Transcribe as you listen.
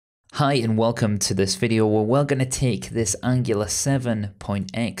Hi and welcome to this video where we're going to take this Angular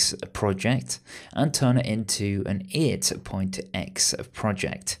 7.x project and turn it into an 8.x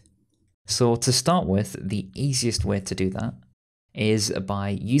project. So to start with, the easiest way to do that is by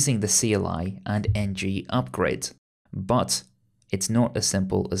using the CLI and ng upgrade. But it's not as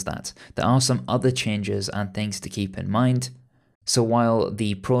simple as that. There are some other changes and things to keep in mind. So while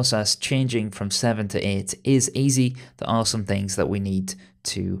the process changing from 7 to 8 is easy, there are some things that we need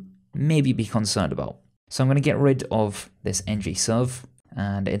to maybe be concerned about. So I'm going to get rid of this ng serve,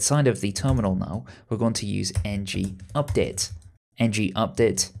 and inside of the terminal now, we're going to use ng update. ng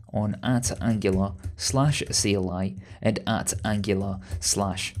update on @angular/CLI and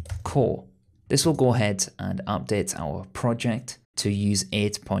 @angular/core. This will go ahead and update our project to use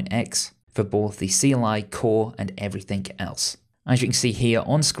 8.x for both the CLI, core, and everything else. As you can see here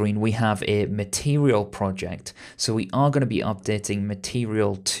on screen, we have a material project, so we are going to be updating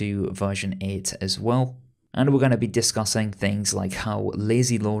material to version 8 as well. And we're going to be discussing things like how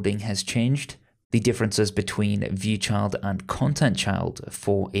lazy loading has changed, the differences between ViewChild and ContentChild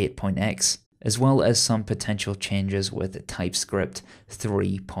for 8.x, as well as some potential changes with TypeScript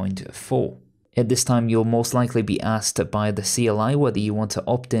 3.4. At this time, you'll most likely be asked by the CLI whether you want to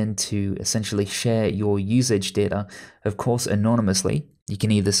opt in to essentially share your usage data, of course anonymously. You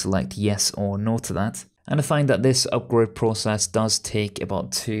can either select yes or no to that. And I find that this upgrade process does take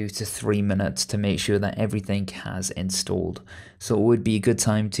about 2 to 3 minutes to make sure that everything has installed. So it would be a good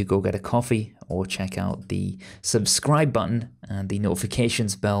time to go get a coffee or check out the subscribe button and the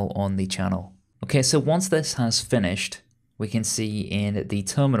notifications bell on the channel. Okay, so once this has finished, we can see in the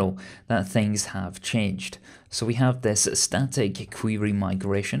terminal that things have changed. So we have this static query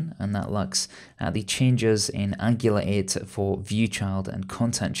migration, and that looks at the changes in Angular 8 for ViewChild and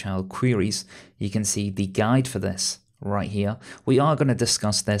ContentChild queries. You can see the guide for this right here. We are going to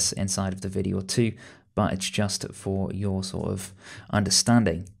discuss this inside of the video too, but it's just for your sort of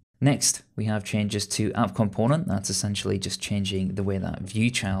understanding. Next, we have changes to app component. That's essentially just changing the way that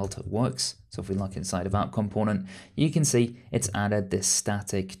ViewChild works. So if we look inside of app component, you can see it's added this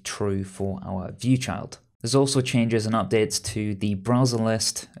static true for our ViewChild. There's also changes and updates to the browser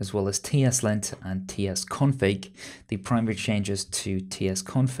list, as well as tslint and tsconfig. The primary changes to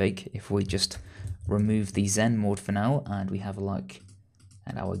tsconfig, if we just remove the Zen mode for now and we have a look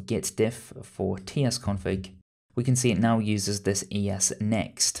at our git diff for tsconfig, we can see it now uses this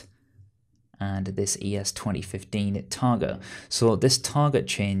ES_next and this ES2015 target. So this target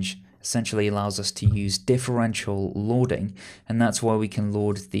change essentially allows us to use differential loading, and that's why we can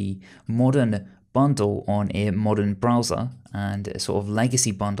load the modern bundle on a modern browser and a sort of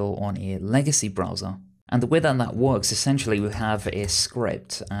legacy bundle on a legacy browser. And the way that that works, essentially we have a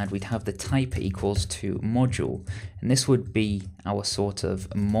script and we'd have the type equals to module, and this would be our sort of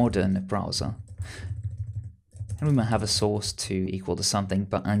modern browser. And we might have a source to equal to something,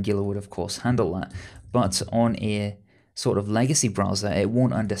 but Angular would of course handle that. But on a sort of legacy browser, it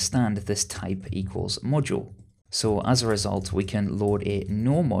won't understand this type equals module. So as a result, we can load a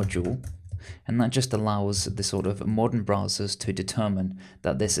no module, and that just allows the sort of modern browsers to determine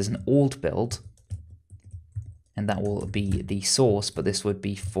that this is an old build, and that will be the source, but this would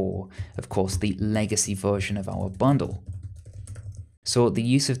be for, of course, the legacy version of our bundle. So the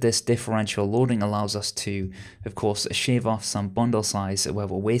use of this differential loading allows us to, of course, shave off some bundle size where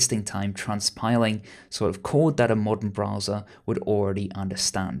we're wasting time transpiling sort of code that a modern browser would already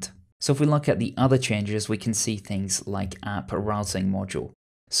understand. So if we look at the other changes, we can see things like app routing module.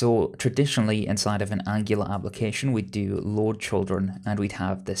 So traditionally inside of an Angular application, we'd do load children and we'd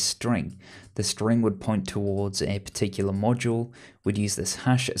have this string. The string would point towards a particular module. We'd use this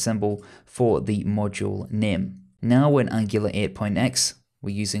hash symbol for the module name. Now in Angular 8.x,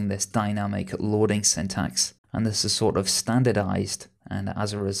 we're using this dynamic loading syntax, and this is sort of standardized, and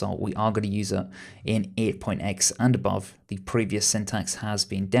as a result we are going to use it in 8.x and above. The previous syntax has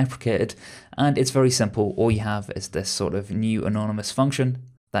been deprecated, and it's very simple. All you have is this sort of new anonymous function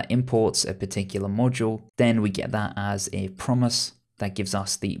that imports a particular module. Then we get that as a promise that gives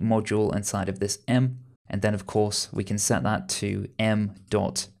us the module inside of this M. And then of course we can set that to m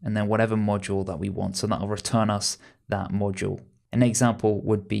dot and then whatever module that we want. So that'll return us that module. An example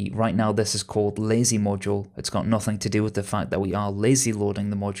would be right now this is called lazy module. It's got nothing to do with the fact that we are lazy loading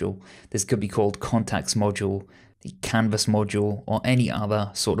the module. This could be called context module, the canvas module, or any other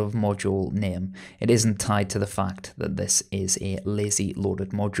sort of module name. It isn't tied to the fact that this is a lazy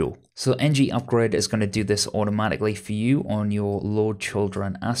loaded module. So ng upgrade is going to do this automatically for you on your load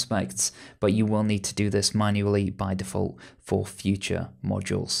children aspects, but you will need to do this manually by default for future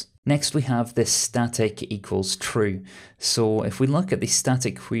modules. Next we have this static equals true. So if we look at the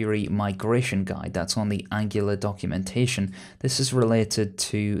static query migration guide that's on the Angular documentation, this is related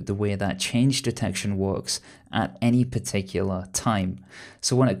to the way that change detection works at any particular time.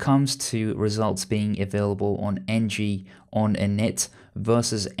 So when it comes to results being available on ng on init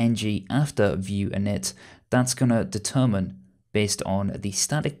versus ng after view init, that's going to determine based on the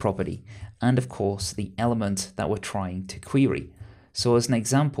static property and of course the element that we're trying to query. So as an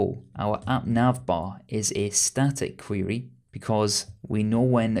example, our app navbar is a static query because we know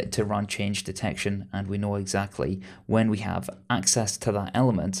when to run change detection and we know exactly when we have access to that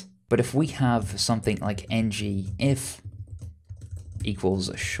element. But if we have something like ng if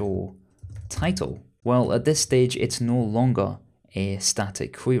equals show title, well, at this stage it's no longer a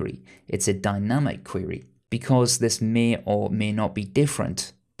static query, it's a dynamic query, because this may or may not be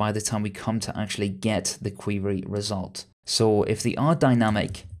different by the time we come to actually get the query result. So if they are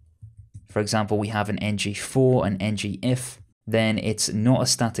dynamic, for example, we have an ng-for and ng-if, then it's not a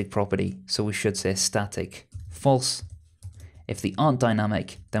static property, so we should say static false. If they aren't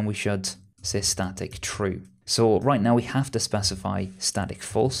dynamic, then we should say static true. So right now we have to specify static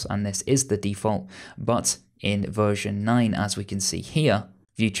false, and this is the default, but in version 9, as we can see here,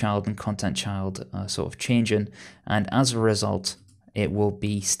 ViewChild and ContentChild are sort of changing, and as a result, it will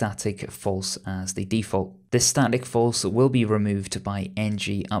be static false as the default. This static false will be removed by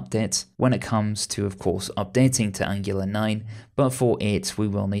ng update when it comes to, of course, updating to Angular 9, but for 8 we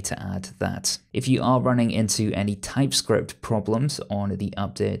will need to add that. If you are running into any TypeScript problems on the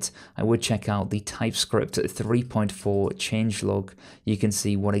update, I would check out the TypeScript 3.4 changelog. You can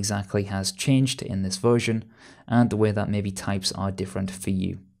see what exactly has changed in this version and the way that maybe types are different for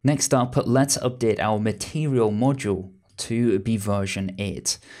you. Next up, let's update our material module to be version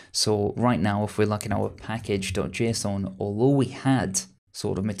 8. So right now, if we look at our package.json, although we had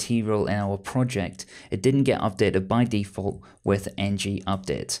sort of material in our project, it didn't get updated by default with ng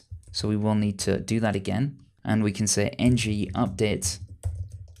update. So we will need to do that again, and we can say ng update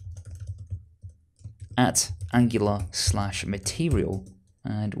at angular/material,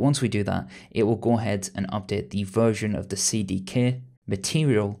 and once we do that, it will go ahead and update the version of the CDK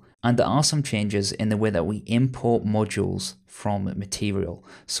material. And there are some changes in the way that we import modules from material.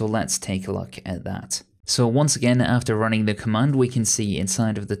 So let's take a look at that. So once again, after running the command, we can see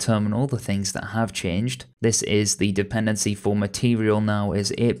inside of the terminal the things that have changed. This is the dependency for material now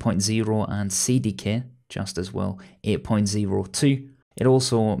is 8.0 and CDK, just as well 8.02. It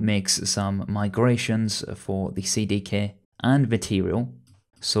also makes some migrations for the CDK and material.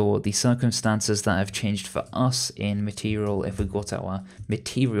 So the circumstances that have changed for us in material, if we go to our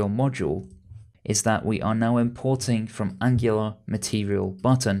material module, is that we are now importing from Angular material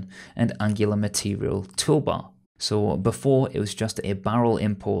button and Angular material toolbar. So before it was just a barrel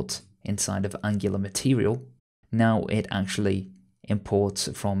import inside of Angular material. Now it actually imports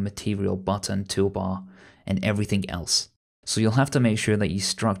from material button, toolbar, and everything else. So you'll have to make sure that you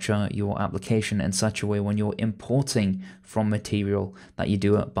structure your application in such a way when you're importing from material that you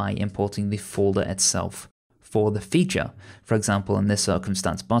do it by importing the folder itself for the feature. For example, in this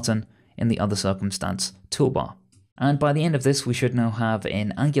circumstance button, in the other circumstance toolbar. And by the end of this, we should now have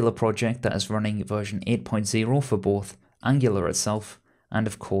an Angular project that is running version 8.0 for both Angular itself and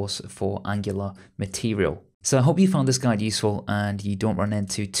of course for Angular material. So I hope you found this guide useful and you don't run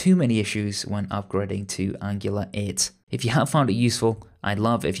into too many issues when upgrading to Angular 8. If you have found it useful, I'd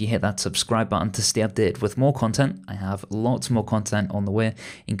love if you hit that subscribe button to stay updated with more content. I have lots more content on the way,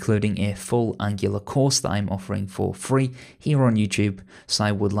 including a full Angular course that I'm offering for free here on YouTube, so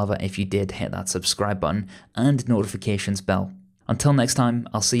I would love it if you did hit that subscribe button and notifications bell. Until next time,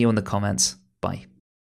 I'll see you in the comments. Bye.